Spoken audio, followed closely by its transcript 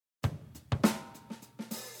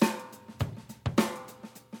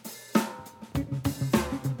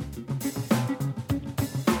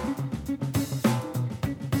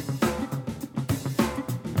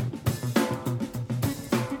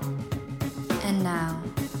now,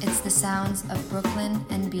 it's the sounds of Brooklyn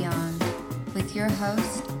and beyond, with your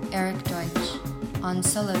host, Eric Deutsch, on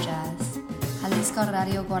Solo Jazz, Jalisco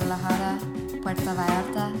Radio Guadalajara, Puerto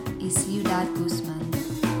Vallarta y Ciudad Guzmán.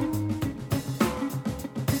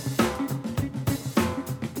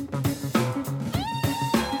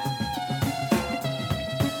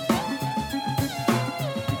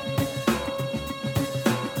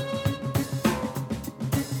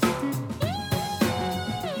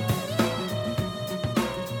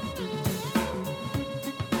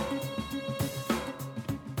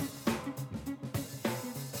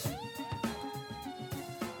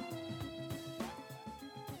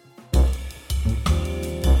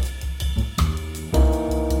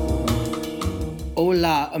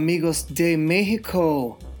 Hola, amigos de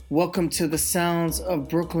Mexico. Welcome to the sounds of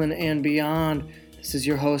Brooklyn and beyond. This is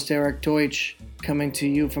your host, Eric Deutsch, coming to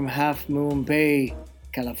you from Half Moon Bay,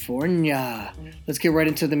 California. Let's get right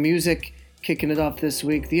into the music. Kicking it off this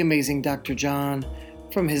week, the amazing Dr. John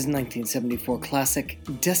from his 1974 classic,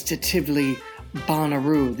 Destitutively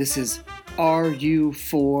Bonnaroo. This is Are You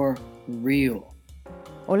For Real?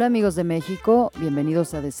 Hola amigos de México,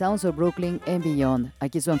 bienvenidos a The Sounds of Brooklyn and Beyond.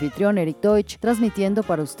 Aquí su anfitrión Eric Deutsch, transmitiendo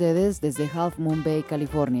para ustedes desde Half Moon Bay,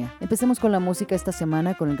 California. Empecemos con la música esta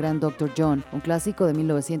semana con el gran Dr. John, un clásico de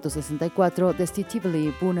 1964,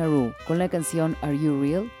 Destitutively Bonnaroo, con la canción Are You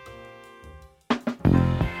Real?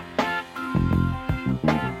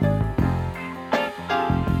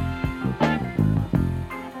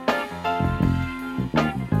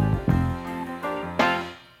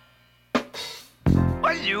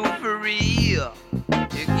 You for real?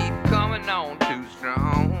 You keep coming on too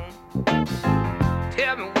strong.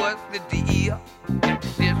 Tell me what's the deal? At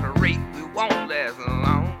this rate we won't last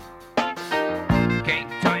long.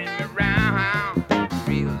 Can't turn me around.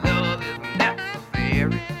 Real love is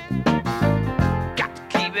necessary. Got to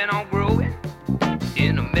keep it on growing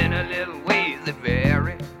in a many little ways that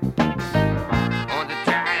vary. Want to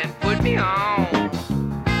try and put me on.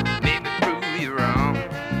 Make me prove you wrong.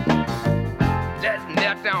 Let's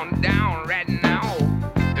melt down right now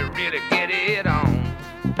and really get it on.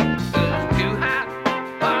 It's too hot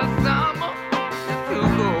for the summer, it's too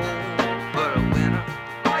cold for the winter.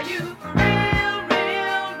 Are you for real,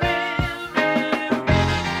 real, real, real, real?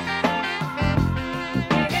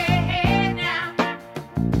 Hey, hey, hey now.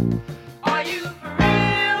 Are you for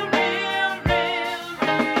real, real, real, real,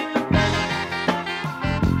 real?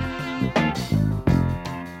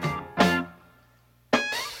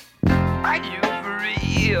 Are you for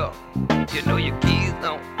real? You know your keys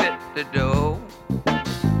don't fit the door.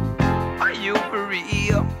 Are you for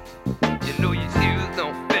real? You know your shoes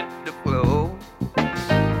don't fit the floor.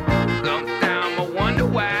 Sometimes I wonder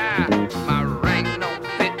why my ring don't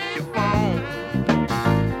fit your phone.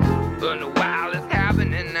 Wonder why it's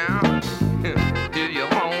happening now. Till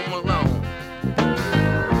you're home alone.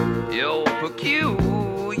 Your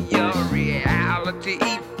peculiar reality.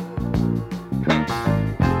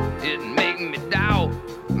 It make me doubt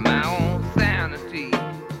my own sanity.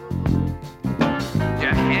 You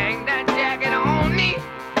hang that jacket on me,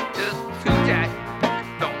 just too tight,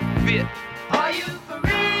 don't fit. Are you for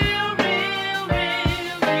real, real,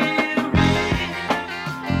 real, real, real?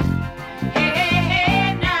 Hey, hey,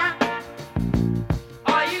 hey now.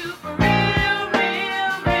 Are you for real,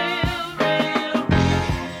 real, real, real, real?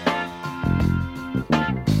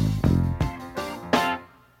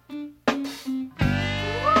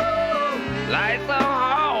 Life's a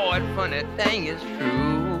hard, funny thing is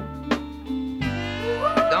true.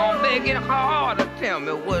 Don't make it hard to tell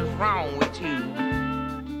me what's wrong with you.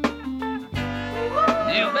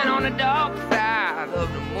 You've been on the dark side of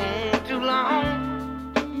the moon too long.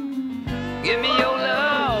 Give me your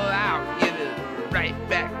love, I'll give it right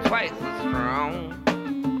back twice as strong.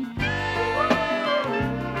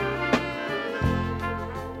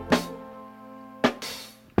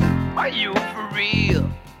 Are you for real?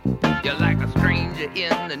 You're like a stranger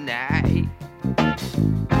in the night.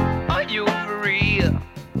 Are you for real?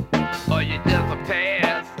 Or you just a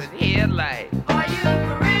passing headlight? Are you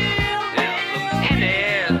for real? There's so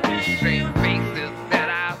many strange faces that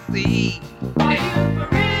I see. Are you for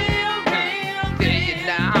real, real, real? Tell you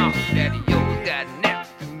now that you got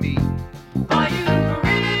next to me. Are you for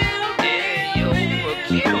real? Yeah, your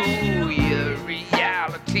peculiar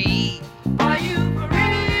reality. Are you for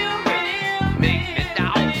real, real? Make me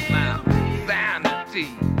doubt my sanity.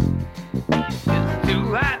 It's too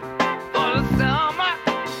hot for the summer,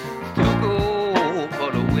 it's too cold for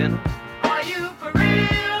the winter. Are you for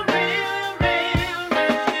real, real, real,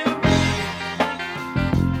 real, real?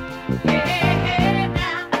 Hey, hey, hey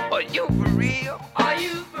now. Are you for real? Are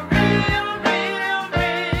you for real, real,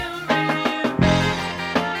 real, real, real?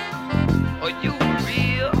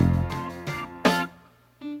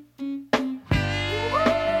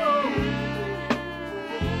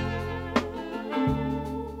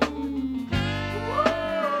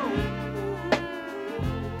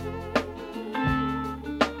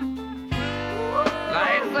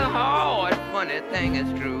 anything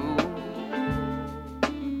is true.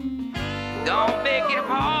 Don't make it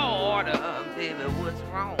harder, baby, what's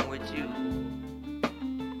wrong with you?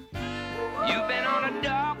 You've been on the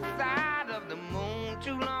dark side of the moon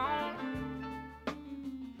too long.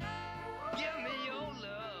 Give me your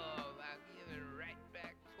love, I'll give it right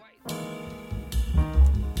back twice.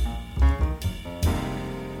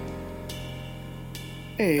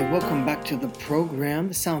 Hey, welcome back to the program.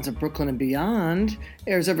 The Sounds of Brooklyn and Beyond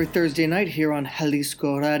airs every Thursday night here on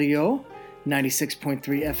Jalisco Radio, 96.3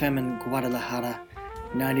 FM in Guadalajara,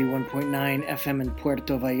 91.9 FM in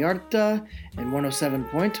Puerto Vallarta, and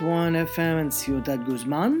 107.1 FM in Ciudad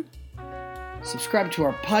Guzman. Subscribe to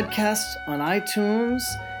our podcast on iTunes,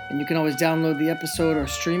 and you can always download the episode or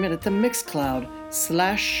stream it at the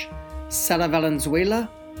Mixcloud/Sara Valenzuela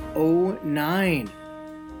 09.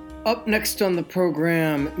 Up next on the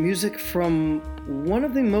program, music from one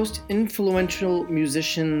of the most influential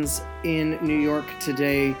musicians in New York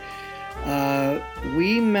today.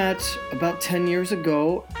 We met about 10 years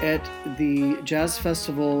ago at the jazz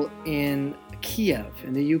festival in Kiev,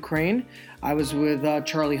 in the Ukraine. I was with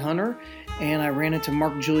Charlie Hunter, and I ran into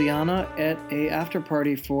Mark Guiliana at a after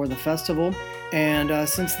party for the festival. And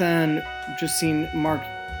since then, I've just seen Mark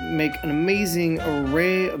make an amazing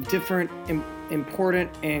array of different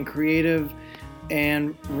important and creative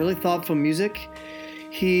and really thoughtful music.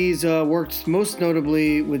 He's worked most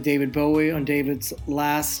notably with David Bowie on David's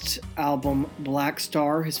last album, Black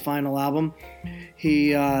Star, his final album.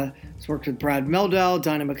 He has worked with Brad Mehldau,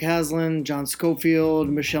 Dinah McCaslin, John Scofield,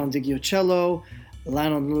 Michelle Ndigiocello,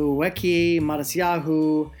 Lionel Luecki,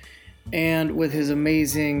 Matisyahu, and with his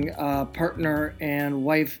amazing partner and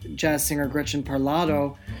wife, jazz singer Gretchen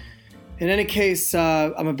Parlato. In any case,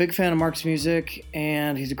 I'm a big fan of Mark's music,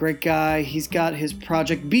 and he's a great guy. He's got his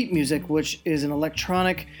project Beat Music, which is an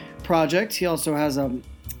electronic project. He also has a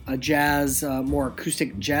jazz, more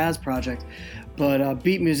acoustic jazz project, but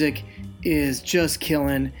Beat Music is just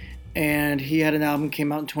killing. And he had an album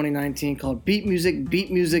came out in 2019 called Beat Music,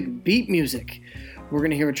 Beat Music, Beat Music. We're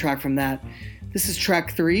going to hear a track from that. This is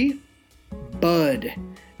track 3, Bud,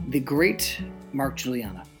 the great Mark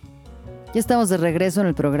Guiliana. Ya estamos de regreso en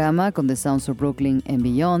el programa con The Sounds of Brooklyn and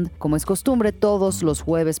Beyond, como es costumbre todos los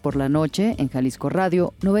jueves por la noche en Jalisco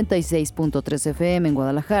Radio, 96.3 FM en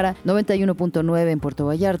Guadalajara, 91.9 en Puerto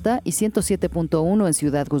Vallarta y 107.1 en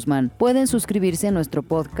Ciudad Guzmán. Pueden suscribirse a nuestro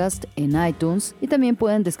podcast en iTunes y también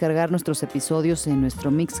pueden descargar nuestros episodios en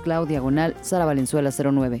nuestro Mixcloud /Sara Valenzuela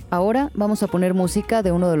 09. Ahora vamos a poner música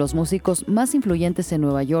de uno de los músicos más influyentes en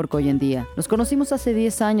Nueva York hoy en día. Nos conocimos hace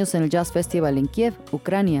 10 años en el Jazz Festival en Kiev,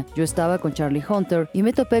 Ucrania. Yo estaba con Charlie Hunter y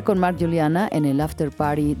me topé con Mark Guiliana en el after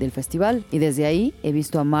party del festival, y desde ahí he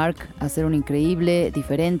visto a Mark hacer un increíble,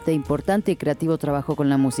 diferente, importante y creativo trabajo con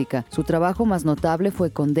la música. Su trabajo más notable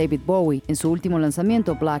fue con David Bowie en su último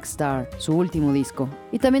lanzamiento, Black Star, su último disco.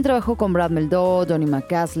 Y también trabajó con Brad Mehldau, Donny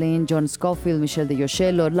McCaslin, John Scofield, Michelle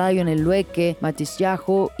Ndigiocello, Lionel Luecki,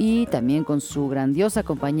 Matisyahu y también con su grandiosa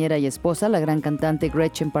compañera y esposa, la gran cantante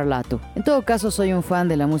Gretchen Parlato. En todo caso, soy un fan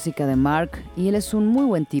de la música de Mark y él es un muy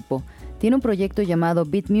buen tipo. Tiene un proyecto llamado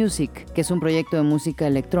Beat Music, que es un proyecto de música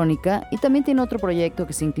electrónica, y también tiene otro proyecto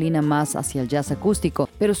que se inclina más hacia el jazz acústico,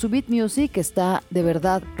 pero su Beat Music está de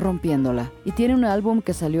verdad rompiéndola. Y tiene un álbum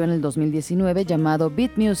que salió en el 2019 llamado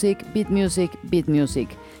Beat Music, Beat Music, Beat Music.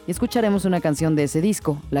 Y escucharemos una canción de ese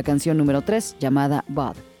disco, la canción número 3, llamada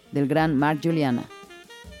Bud, del gran Mark Guiliana.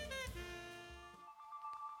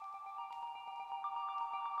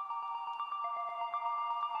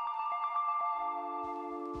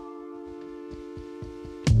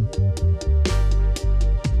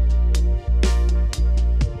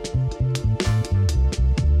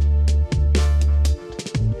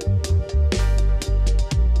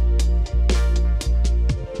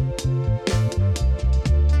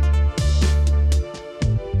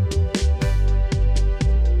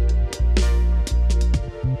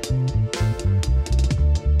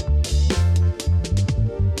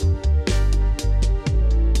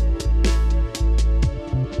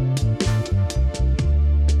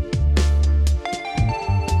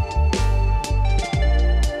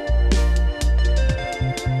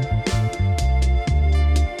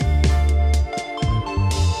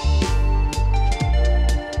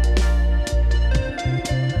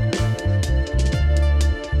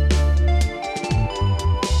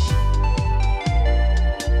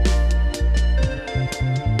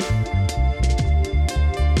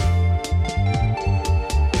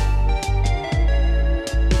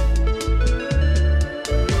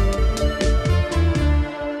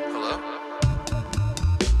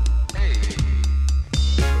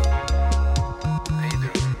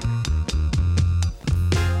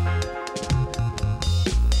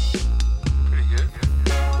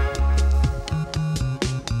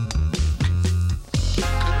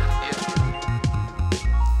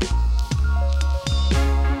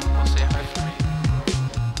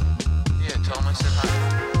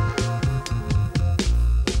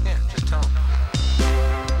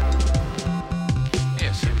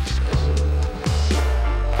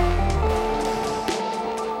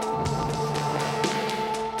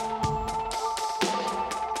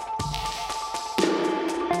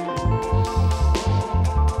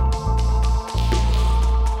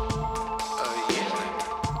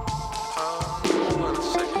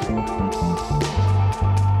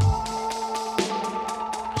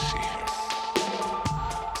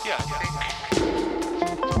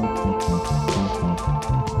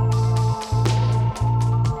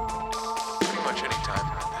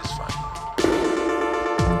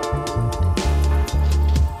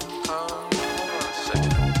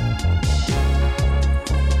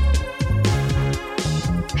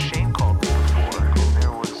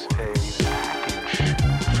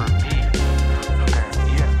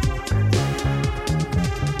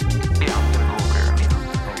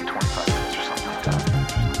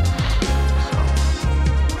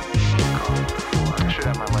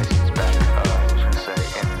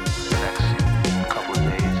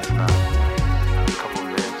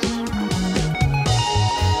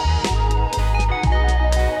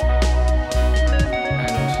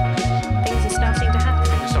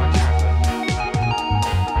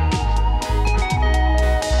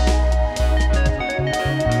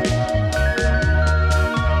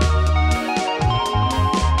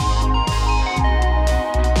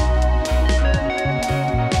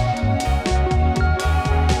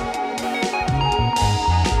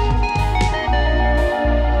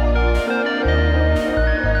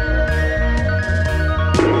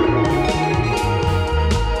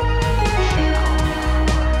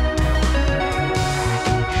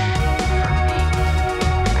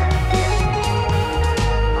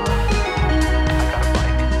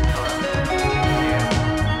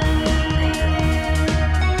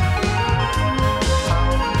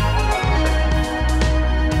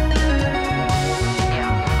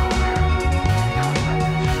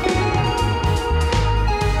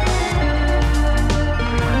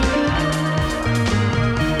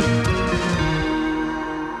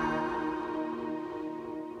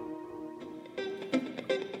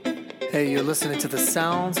 Hey, you're listening to the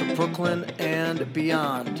sounds of Brooklyn and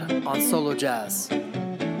beyond on Solo Jazz.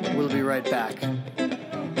 We'll be right back.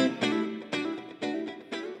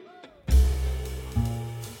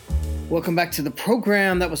 Welcome back to the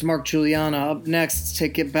program. That was Mark Guiliana. Up next, let's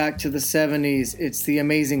take it back to the 70s. It's the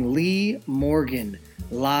amazing Lee Morgan,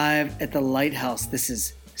 live at the Lighthouse. This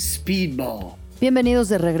is Speedball. Bienvenidos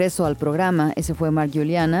de regreso al programa, ese fue Mark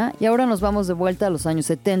Guiliana y ahora nos vamos de vuelta a los años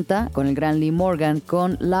 70 con el gran Lee Morgan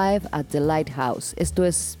con Live at the Lighthouse. Esto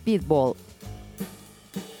es Speedball.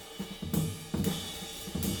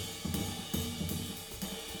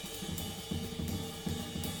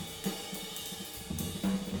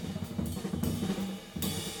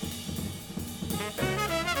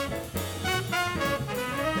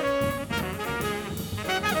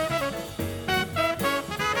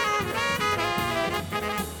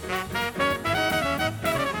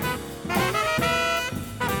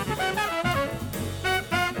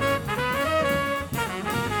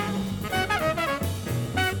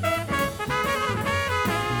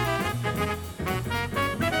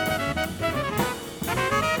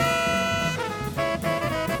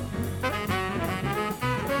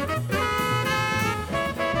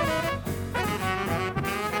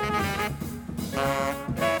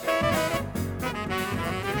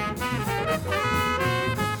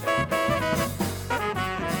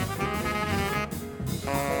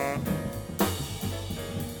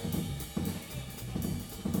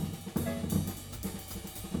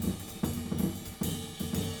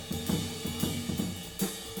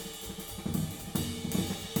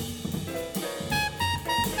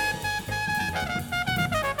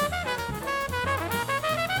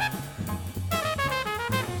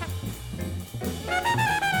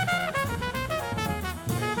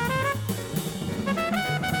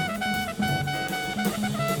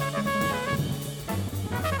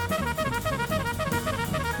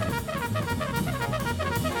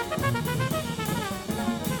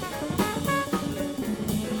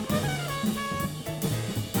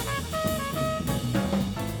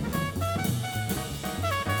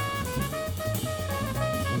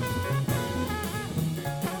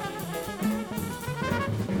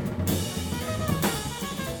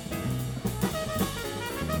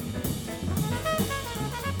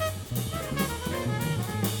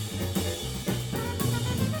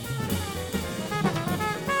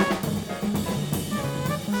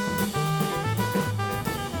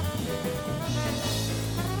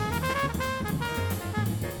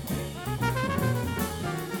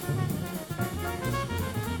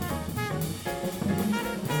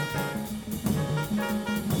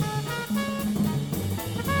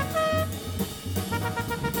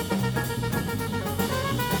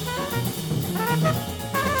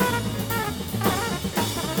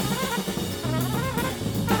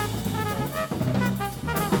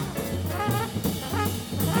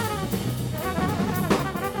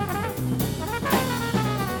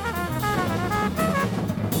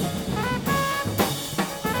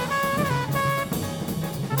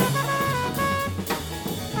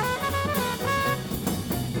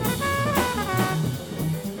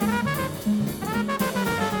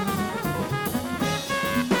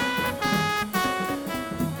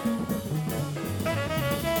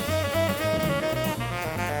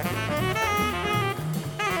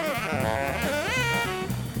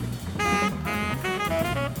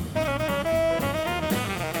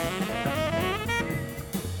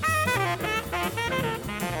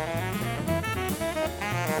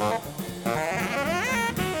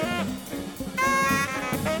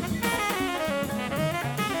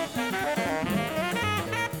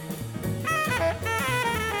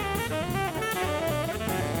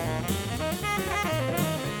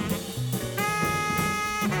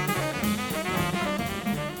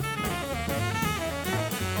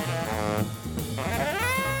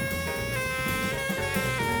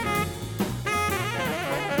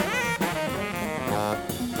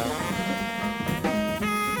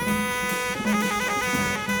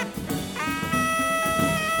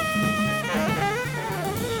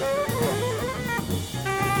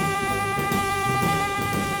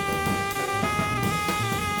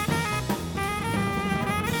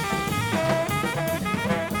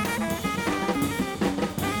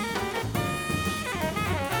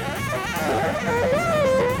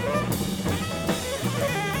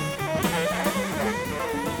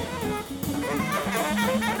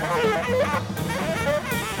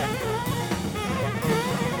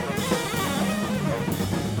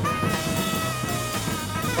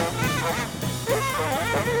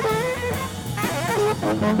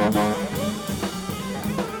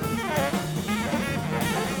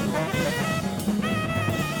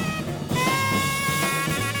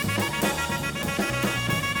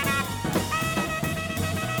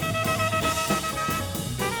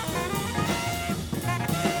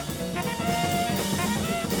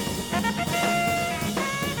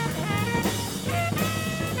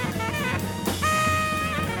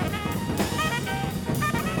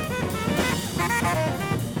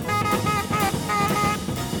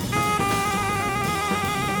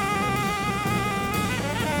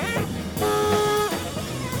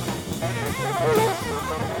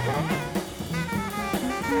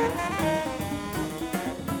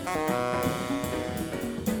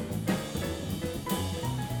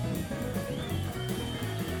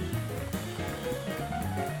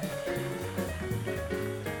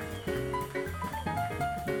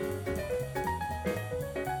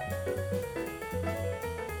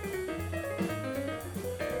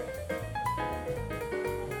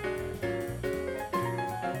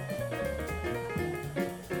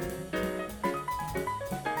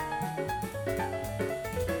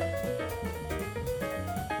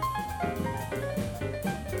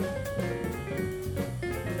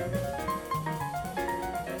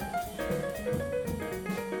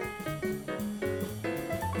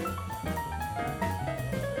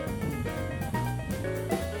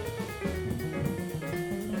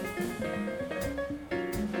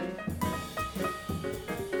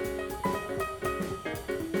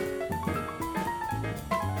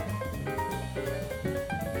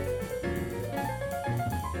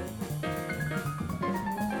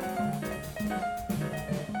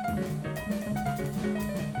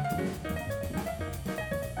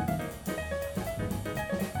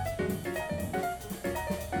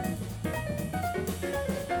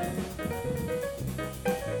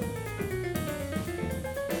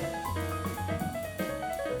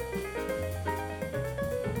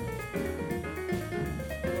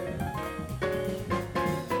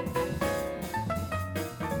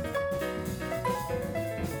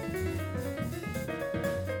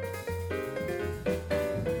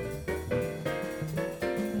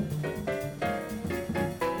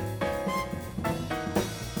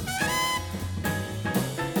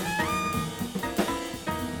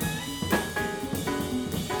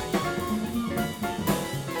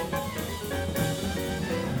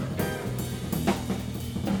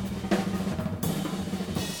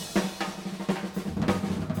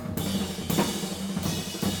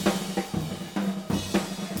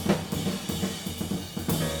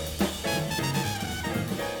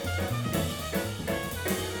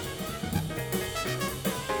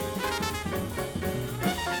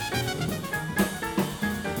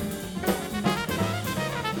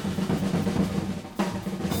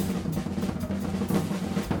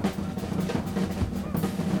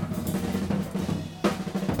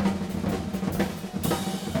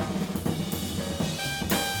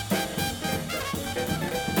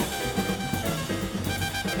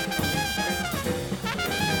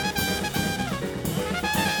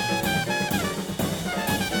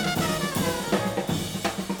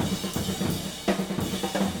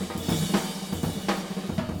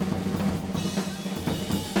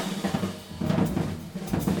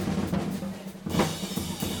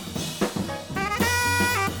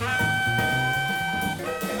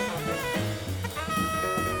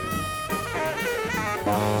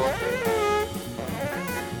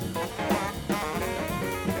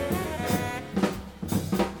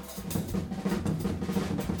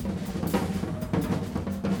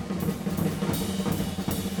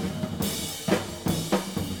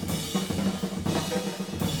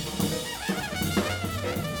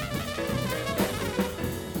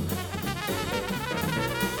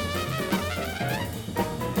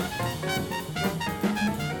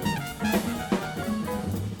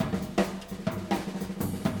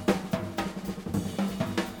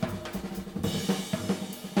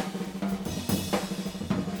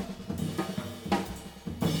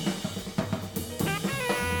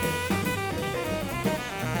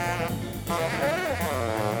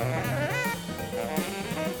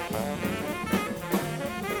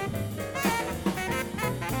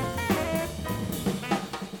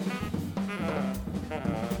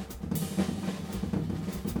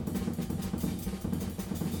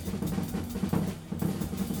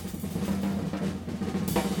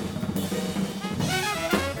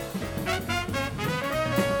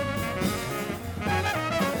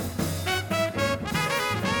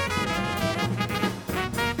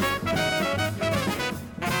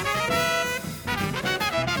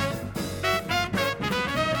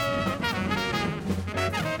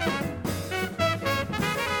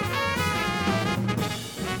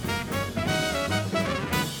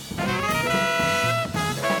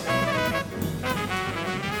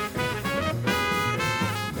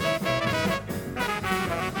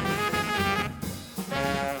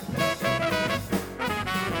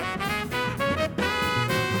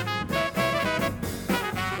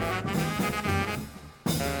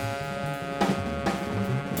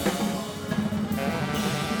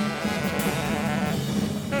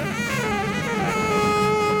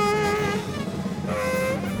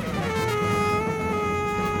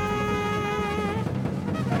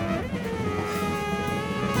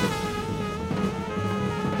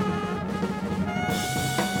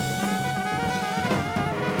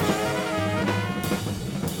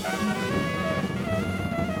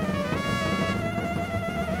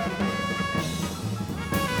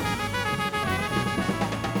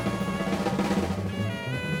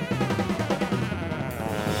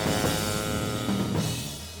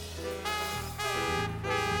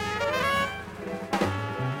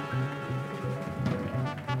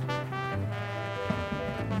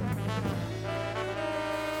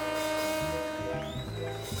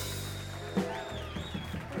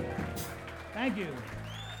 Thank you.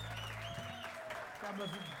 That was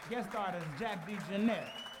guest artist Jack D. Jeanette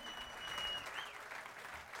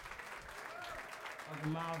of the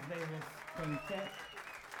Miles Davis Quintet.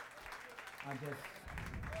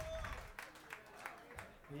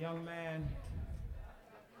 The young man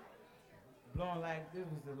blowing like this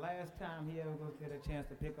was the last time he ever was get a chance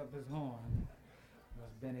to pick up his horn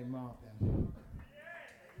was Benny Maupin.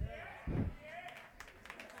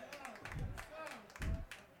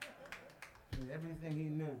 Everything he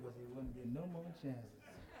knew was he wouldn't get no more chances.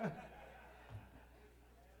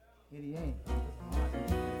 Yet he ain't.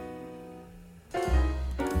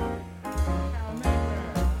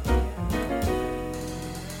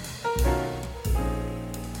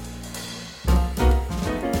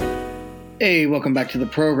 Hey, welcome back to the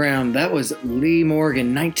program. That was Lee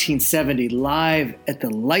Morgan, 1970, live at the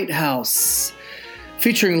Lighthouse.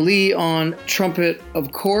 Featuring Lee on trumpet,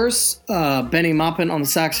 of course, Benny Maupin on the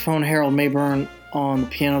saxophone, Harold Mayburn on the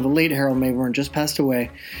piano. The late Harold Mayburn just passed away.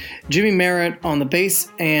 Jimmy Merritt on the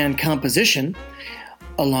bass and composition,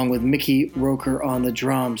 along with Mickey Roker on the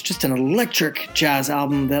drums. Just an electric jazz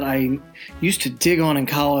album that I used to dig on in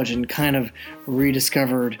college and kind of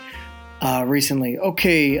rediscovered recently.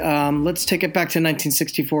 Okay, let's take it back to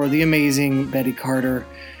 1964, the amazing Betty Carter.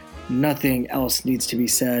 Nothing else needs to be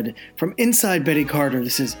said. From inside Betty Carter,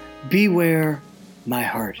 this is Beware My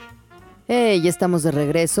Heart. Hey, ya estamos de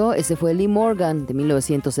regreso. Ese fue Lee Morgan de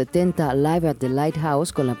 1970, Live at the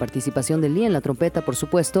Lighthouse, con la participación de Lee en la trompeta, por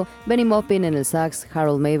supuesto, Benny Maupin en el sax,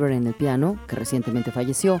 Harold Mayburn en el piano, que recientemente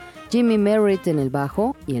falleció, Jimmy Merritt en el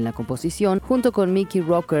bajo y en la composición, junto con Mickey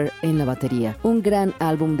Roker en la batería. Un gran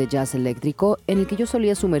álbum de jazz eléctrico en el que yo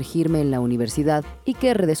solía sumergirme en la universidad y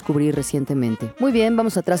que redescubrí recientemente. Muy bien,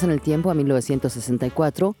 vamos atrás en el tiempo a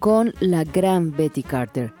 1964 con la gran Betty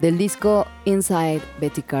Carter. Del disco Inside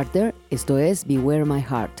Betty Carter, esto es Beware My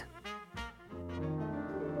Heart.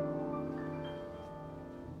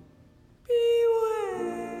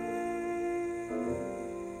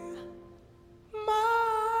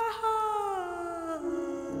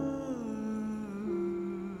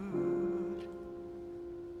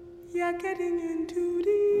 Getting in too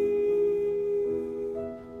deep.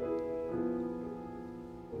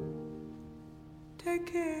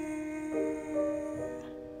 Take care,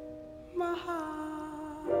 my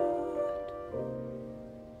heart.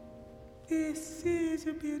 This is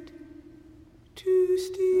a bit too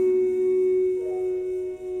steep.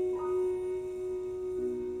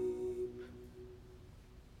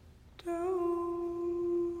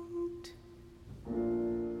 Don't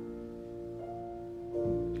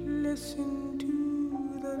listen to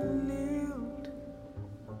the lilt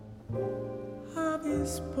of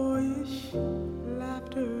his boyish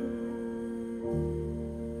laughter.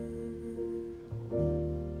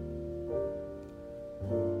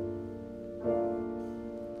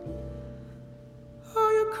 Oh,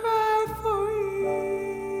 you cry for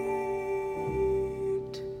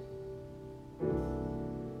it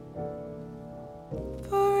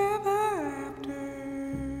forever after.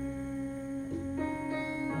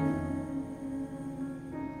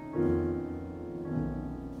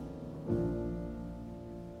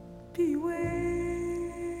 Beware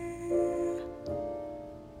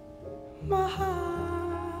my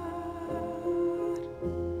heart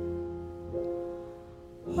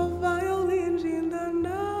of violins in the night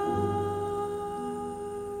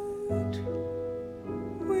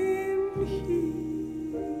when he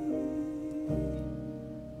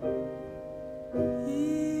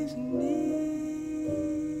is near.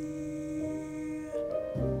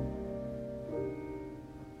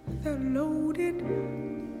 They're loaded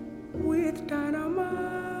with dynamite,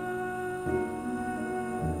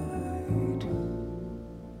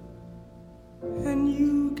 and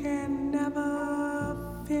you can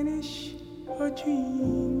never finish a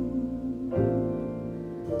dream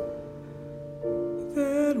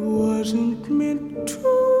that wasn't meant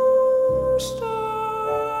to start.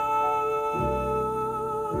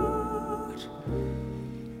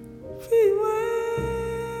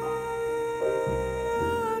 Beware,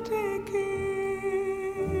 take care,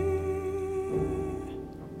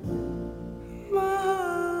 my heart.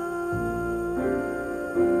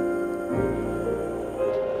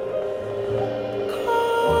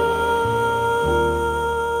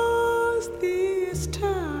 'Cause this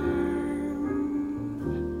time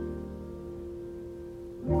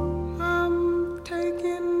I'm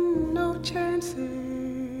taking no chances.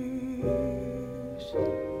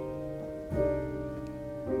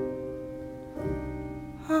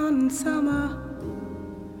 On summer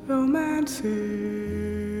romances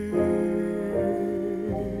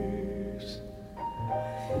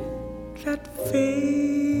that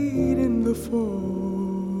fade in the before.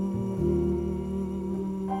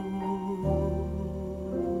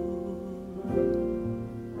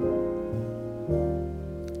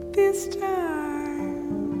 This time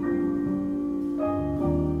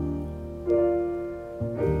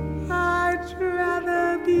I'd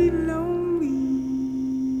rather be lonely.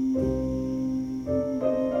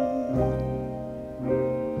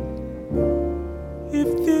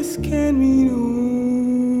 If this can mean only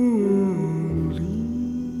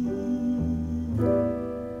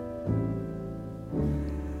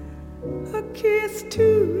a kiss to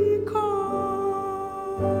recall.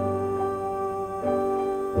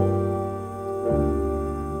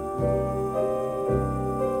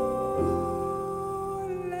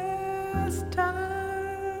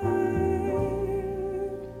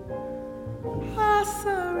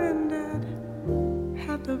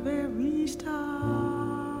 The very start.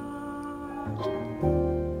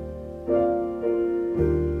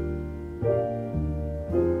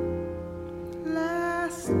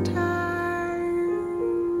 Last time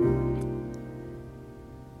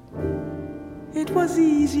it was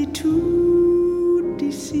easy to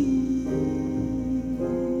deceive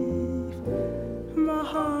my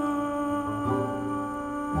heart,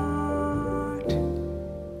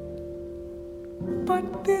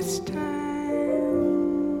 but this time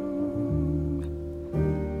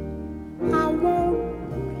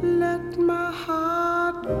my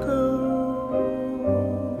heart go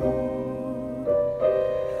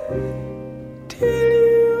till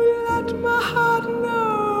you let my heart know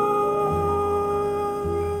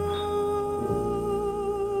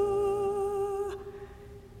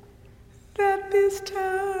that this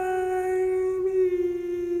time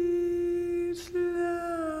is love.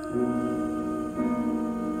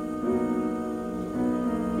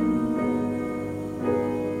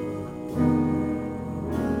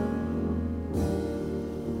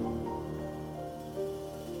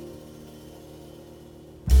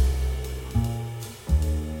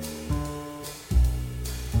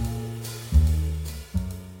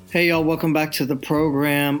 Hey y'all, welcome back to the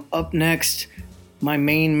program. Up next, my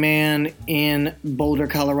main man in Boulder,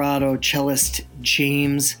 Colorado, cellist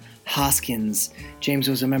James Hoskins. James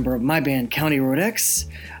was a member of my band County Road X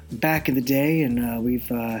back in the day, and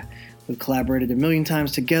we've collaborated a million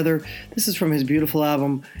times together. This is from his beautiful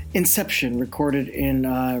album Inception,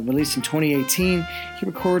 released in 2018. He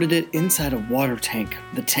recorded it inside a water tank,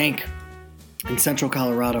 the Tank, in Central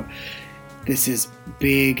Colorado. This is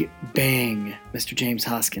Big Bang, Mr. James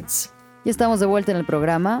Hoskins. Ya estamos de vuelta en el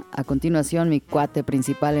programa. A continuación, mi cuate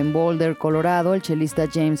principal en Boulder, Colorado, el chelista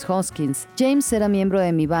James Hoskins. James era miembro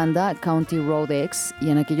de mi banda County Road X y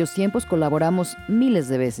en aquellos tiempos colaboramos miles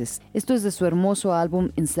de veces. Esto es de su hermoso álbum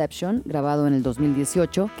Inception, grabado en el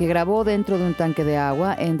 2018, que grabó dentro de un tanque de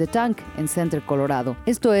agua en The Tank, en Center, Colorado.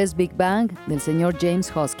 Esto es Big Bang del señor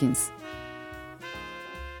James Hoskins.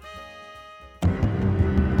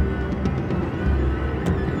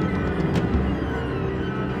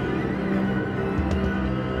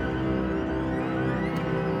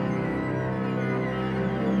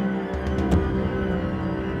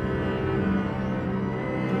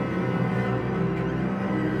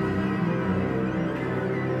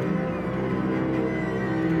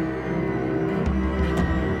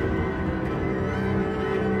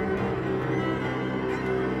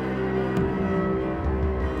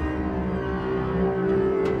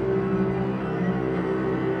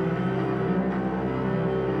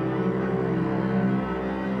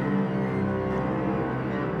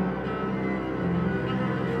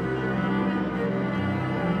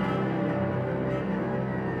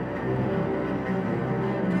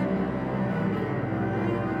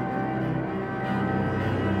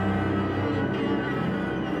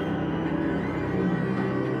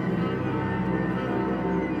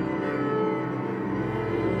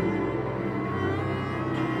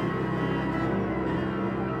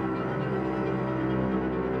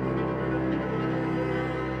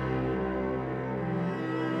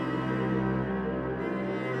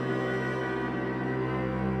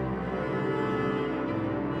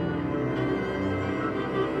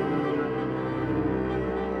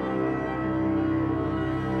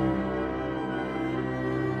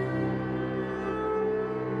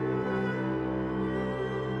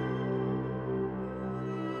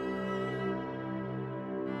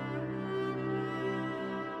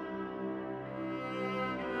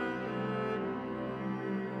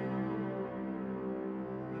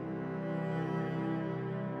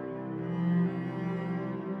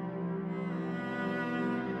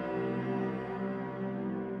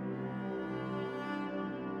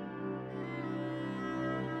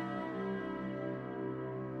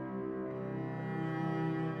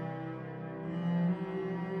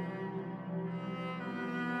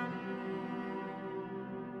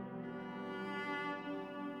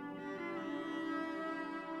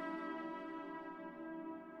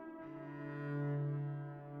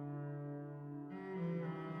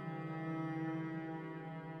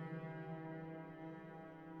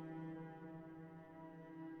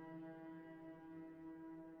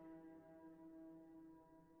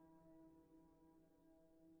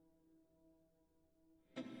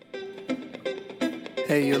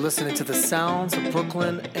 Hey, you're listening to the sounds of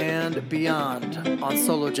Brooklyn and beyond on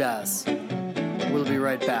Solo Jazz. We'll be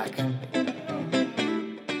right back.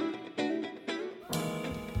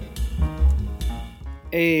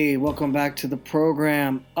 Hey, welcome back to the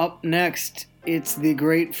program. Up next, it's the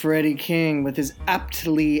great Freddie King with his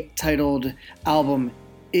aptly titled album,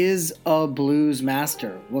 Is a Blues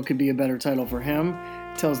Master. What could be a better title for him?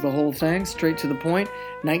 Tells the whole thing, straight to the point.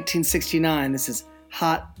 1969, this is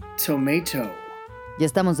Hot Tomato. Ya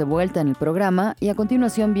estamos de vuelta en el programa y a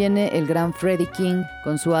continuación viene el gran Freddie King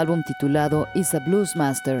con su álbum titulado Is a Blues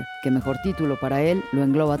Master, que mejor título para él, lo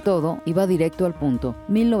engloba todo y va directo al punto.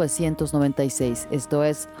 1996, esto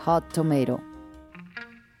es Hot Tomato.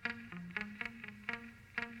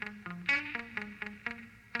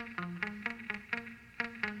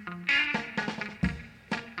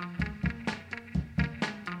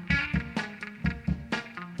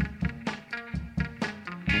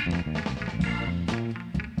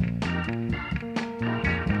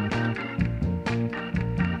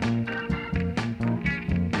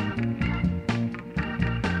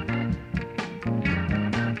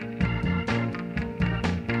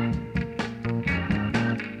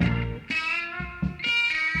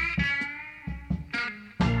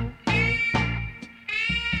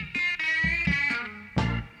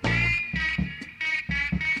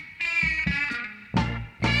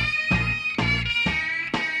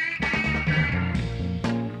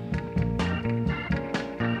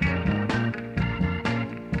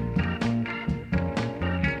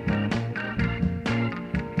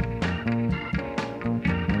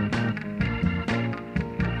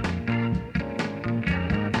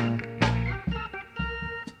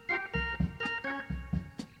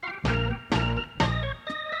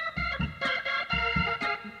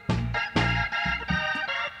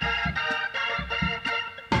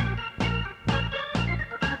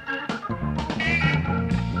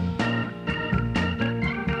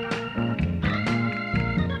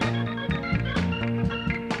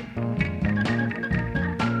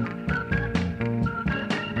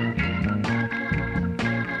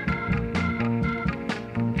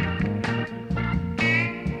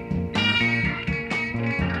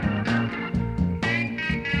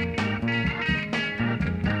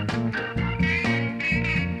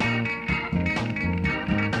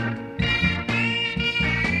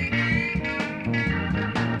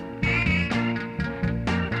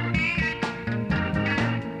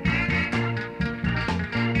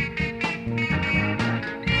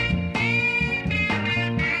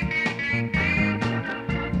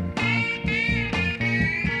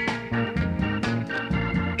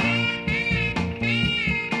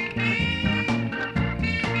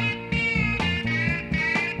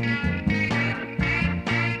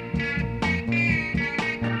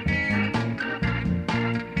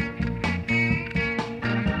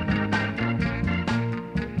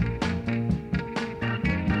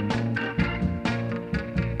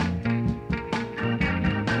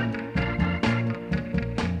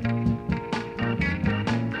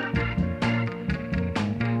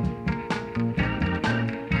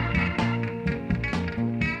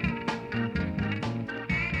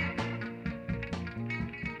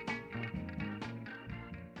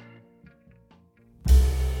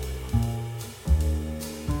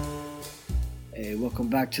 Welcome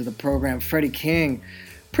back to the program. Freddie King.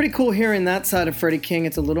 Pretty cool hearing that side of Freddie King.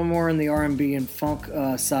 It's a little more in the R&B and funk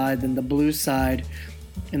side than the blues side.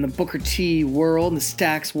 In the Booker T world, the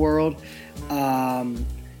Stax world.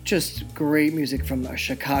 Just great music from a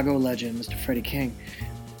Chicago legend, Mr. Freddie King.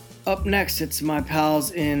 Up next, it's my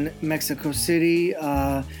pals in Mexico City,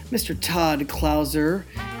 Mr. Todd Clauser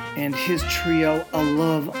and his trio A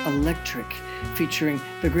Love Electric, featuring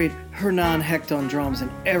the great Hernan Hecht on drums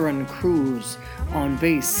and Aaron Cruz on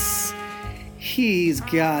bass. He's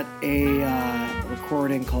got a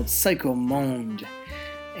recording called Psycho Monde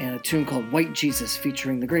and a tune called White Jesus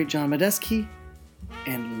featuring the great John Medeski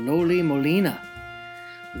and Loli Molina.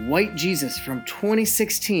 White Jesus from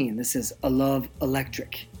 2016. This is A Love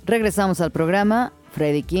Electric. Regresamos al programa.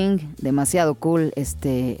 Freddie King, demasiado cool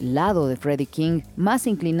este lado de Freddie King, más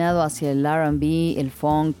inclinado hacia el R&B, el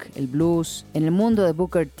funk, el blues, en el mundo de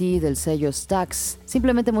Booker T del sello Stax,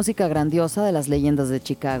 simplemente música grandiosa de las leyendas de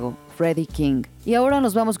Chicago, Freddie King. Y ahora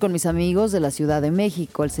nos vamos con mis amigos de la Ciudad de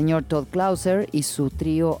México, el señor Todd Clauser y su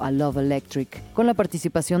trío A Love Electric, con la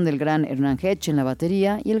participación del gran Hernan Hecht en la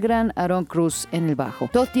batería y el gran Aaron Cruz en el bajo.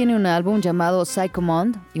 Todd tiene un álbum llamado Psycho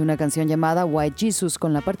Monde y una canción llamada White Jesus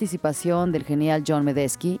con la participación del genial John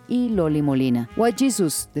Medeski y Loli Molina. White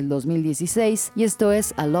Jesus del 2016 y esto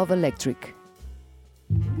es A Love Electric.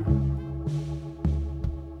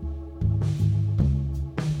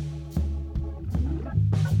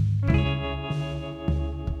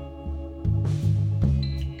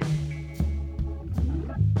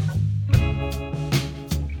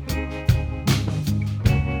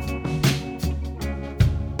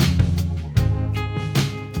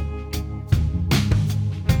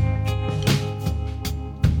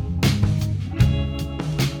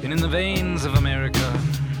 veins of America.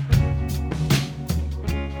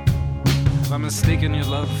 Have I mistaken your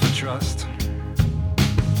love for trust?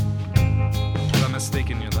 Have I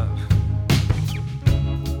mistaken your love?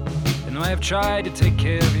 And I have tried to take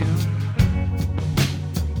care of you.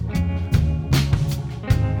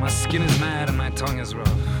 My skin is mad and my tongue is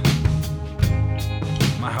rough.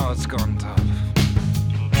 My heart's gone tough.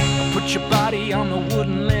 I put your body on the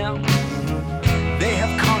wooden limb. They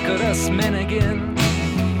have conquered us men again.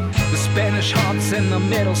 The Spanish hearts and the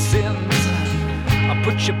metal sins. I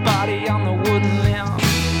put your body on the wooden limb.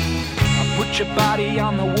 I put your body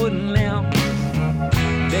on the wooden limb.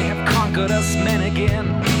 They have conquered us men again.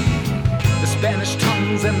 The Spanish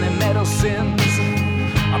tongues and the metal sins.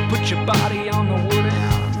 I put your body on the wooden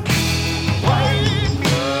limb. White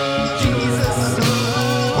Jesus,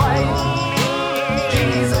 white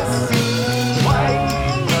Jesus, white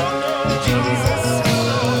Jesus,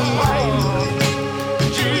 white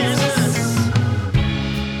Jesus.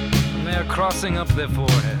 And they're crossing up their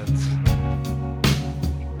foreheads.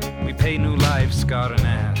 We pay new life, scarred and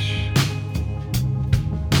ash.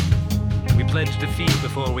 We pledge defeat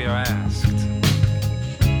before we are asked.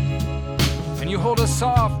 And you hold a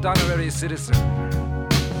soft honorary citizen,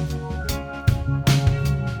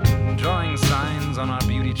 drawing signs on our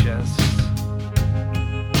beauty chests,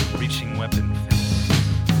 reaching weapon fists.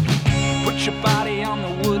 Put your body on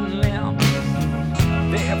the wooden limb.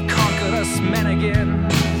 They have conquered us men again.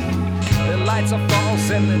 The lights are false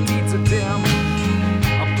and the deeds are dim.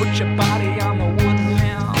 I'll put your body on the wooden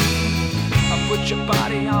limb. I'll put your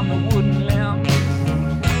body on the wooden limb.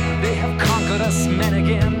 They have conquered us men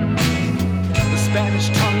again. The Spanish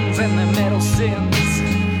tongues and the metal sins.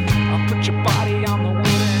 I'll put your body on the wooden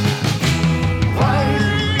limb.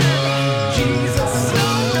 White Jesus,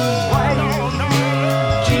 white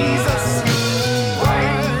Jesus,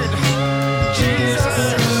 white Jesus, white Jesus,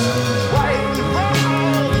 white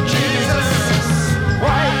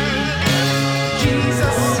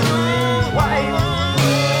Jesus, white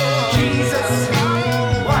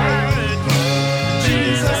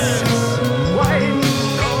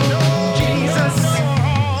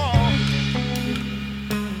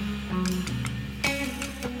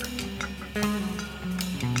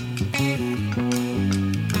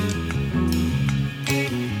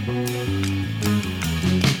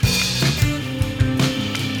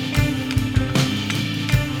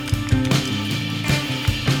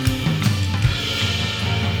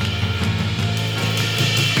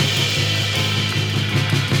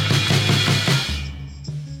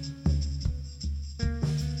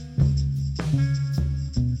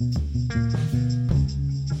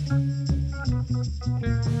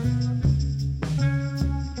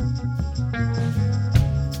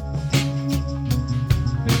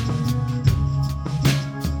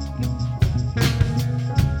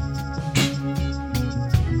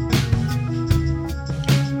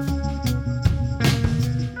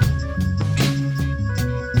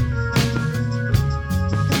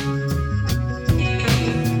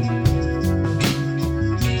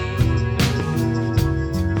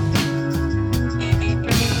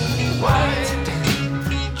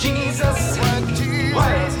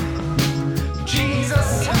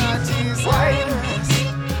Jesus, white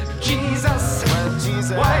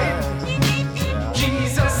Jesus, white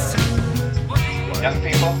Jesus. Young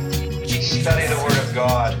people, study the Word of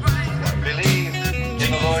God. Believe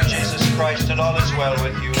in the Lord Jesus Christ and all is well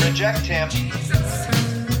with you. Reject Him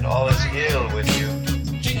and all is ill with you.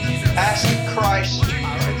 Ask Christ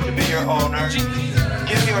to be your owner.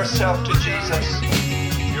 Give yourself to Jesus.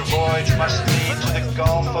 Your voyage must lead to the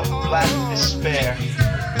gulf of black despair,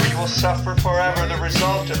 where you will suffer forever the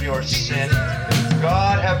result of your sin.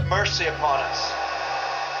 God have mercy upon us.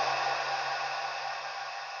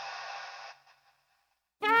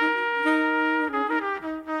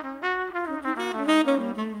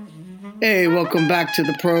 Hey, welcome back to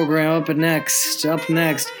the program. Up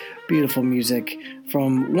next, beautiful music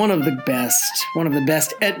from one of the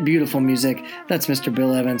best at beautiful music. That's Mr.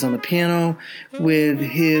 Bill Evans on the piano with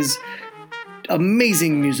his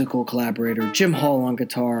amazing musical collaborator Jim Hall on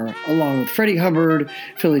guitar, along with Freddie Hubbard,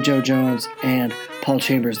 Philly Joe Jones, and Paul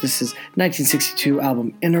Chambers. This is 1962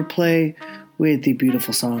 album Interplay with the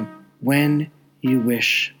beautiful song When You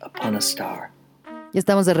Wish Upon a Star. Ya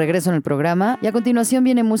estamos de regreso en el programa y a continuación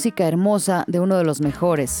viene música hermosa de uno de los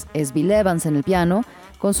mejores. Es Bill Evans en el piano,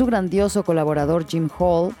 con su grandioso colaborador Jim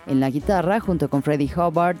Hall en la guitarra, junto con Freddie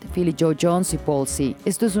Hubbard, Philly Joe Jones y Paul C.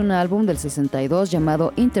 Esto es un álbum del 62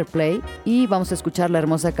 llamado Interplay y vamos a escuchar la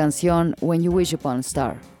hermosa canción When You Wish Upon a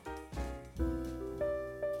Star.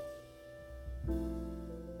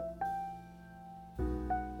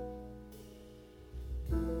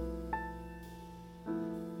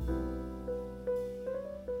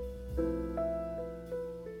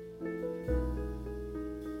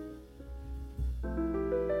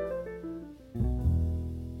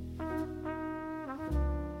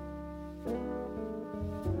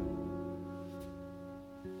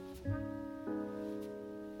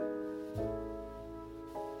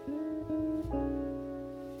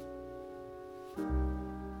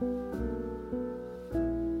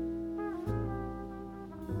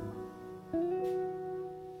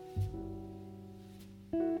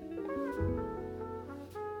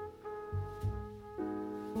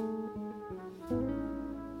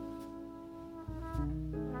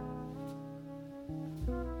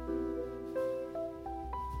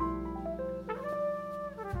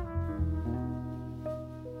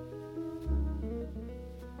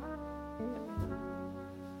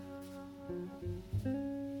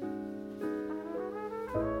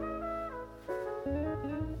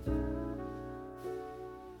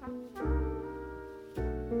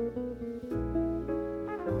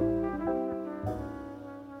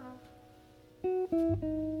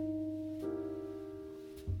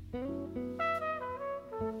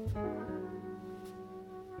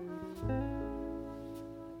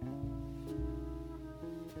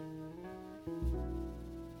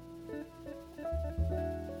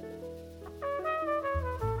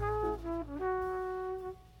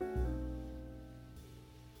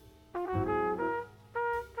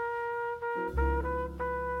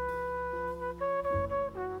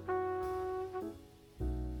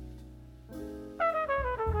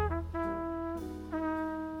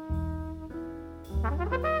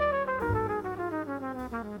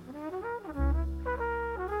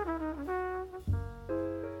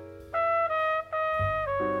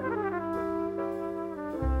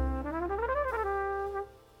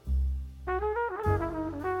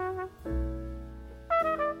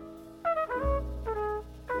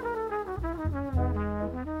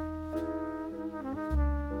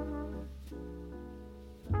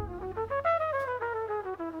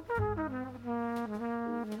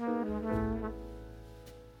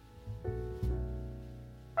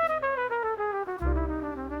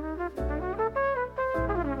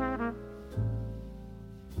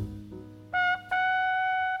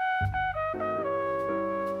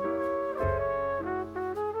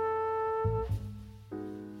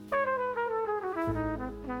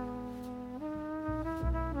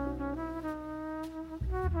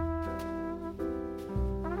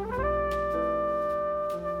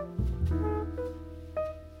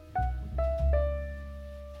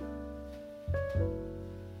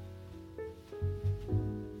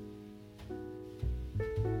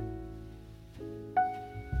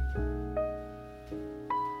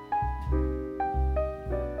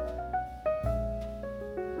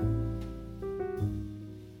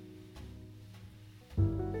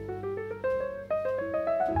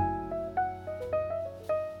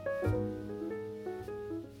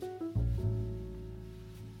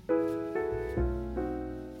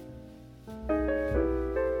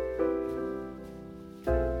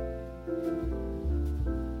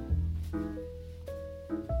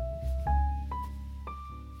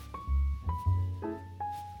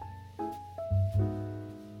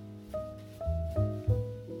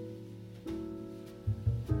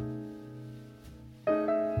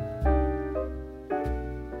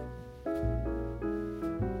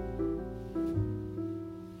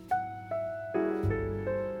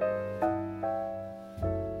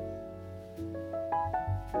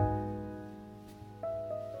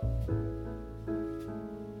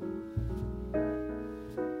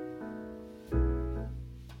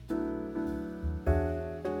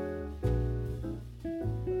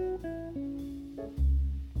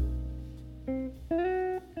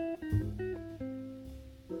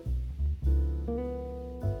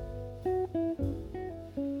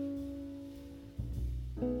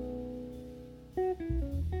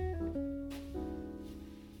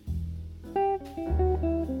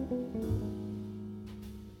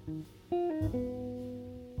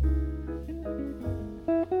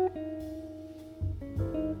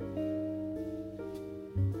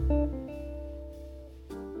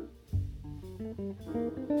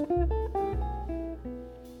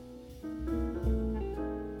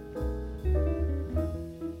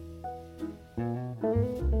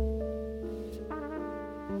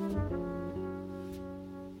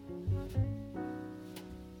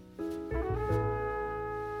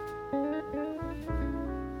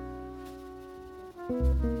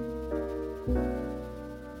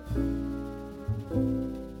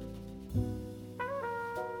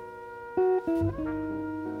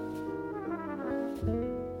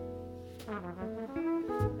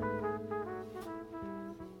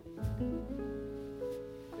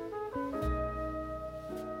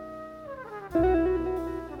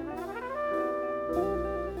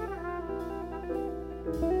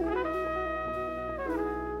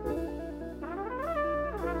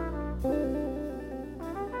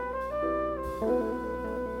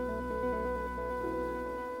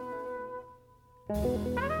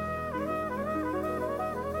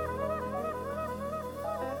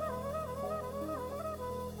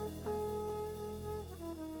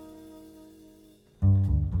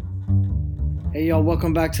 Hey y'all,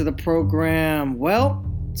 welcome back to the program. Well,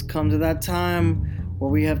 it's come to that time where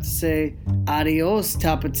we have to say adios,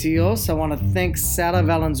 tapatios. I want to thank Sara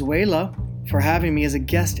Valenzuela for having me as a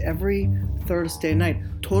guest every Thursday night.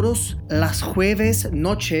 Todos las jueves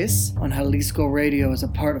noches on Jalisco Radio as a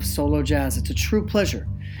part of Solo Jazz. It's a true pleasure.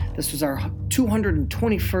 This was our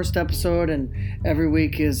 221st episode, and every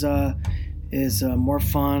week is more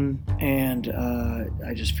fun, and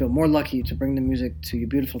I just feel more lucky to bring the music to you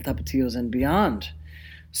beautiful Tapatillos and beyond.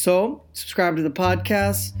 So, subscribe to the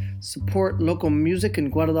podcast, support local music in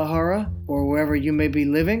Guadalajara or wherever you may be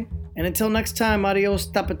living. And until next time, adios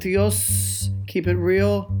Tapatillos. Keep it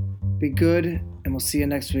real, be good, and we'll see you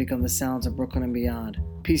next week on the Sounds of Brooklyn and Beyond.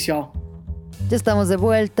 Peace, y'all. Ya estamos de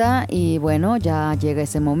vuelta y bueno, ya llega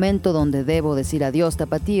ese momento donde debo decir adiós,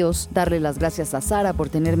 tapatíos, darle las gracias a Sara por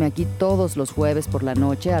tenerme aquí todos los jueves por la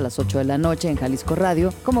noche a las 8 de la noche en Jalisco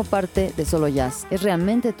Radio como parte de Solo Jazz. Es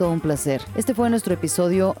realmente todo un placer. Este fue nuestro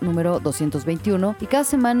episodio número 221 y cada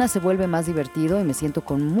semana se vuelve más divertido y me siento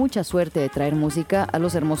con mucha suerte de traer música a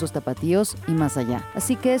los hermosos tapatíos y más allá.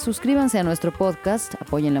 Así que suscríbanse a nuestro podcast,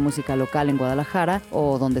 apoyen la música local en Guadalajara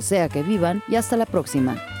o donde sea que vivan y hasta la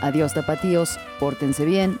próxima. Adiós, tapatíos. Pórtense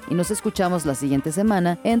bien y nos escuchamos la siguiente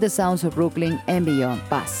semana en The Sounds of Brooklyn and Beyond.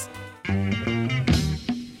 Paz.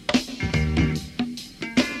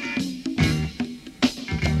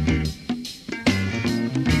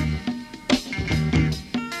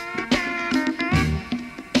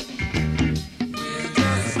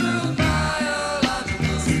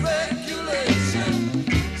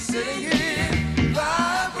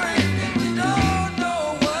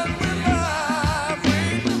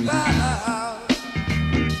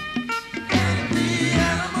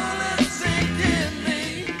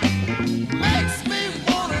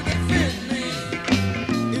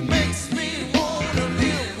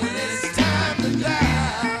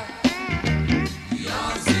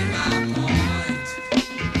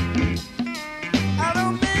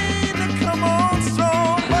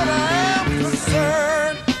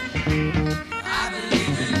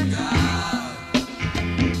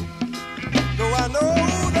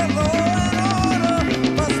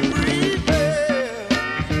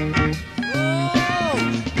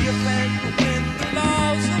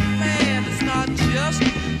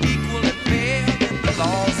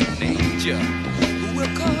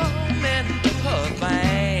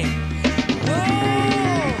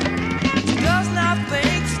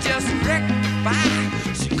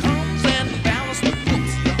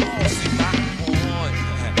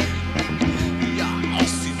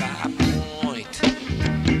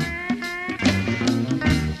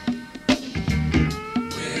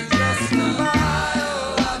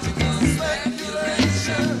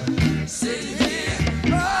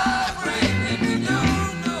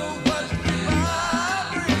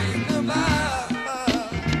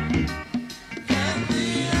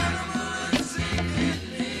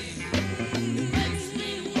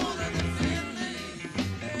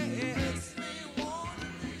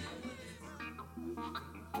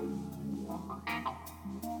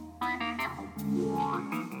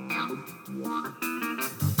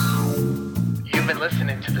 You've been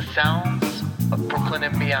listening to the sounds of Brooklyn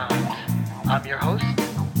and beyond. I'm your host,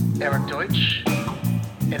 Eric Deutsch,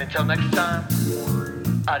 and until next time,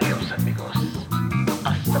 adios amigos.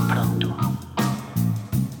 Hasta pronto.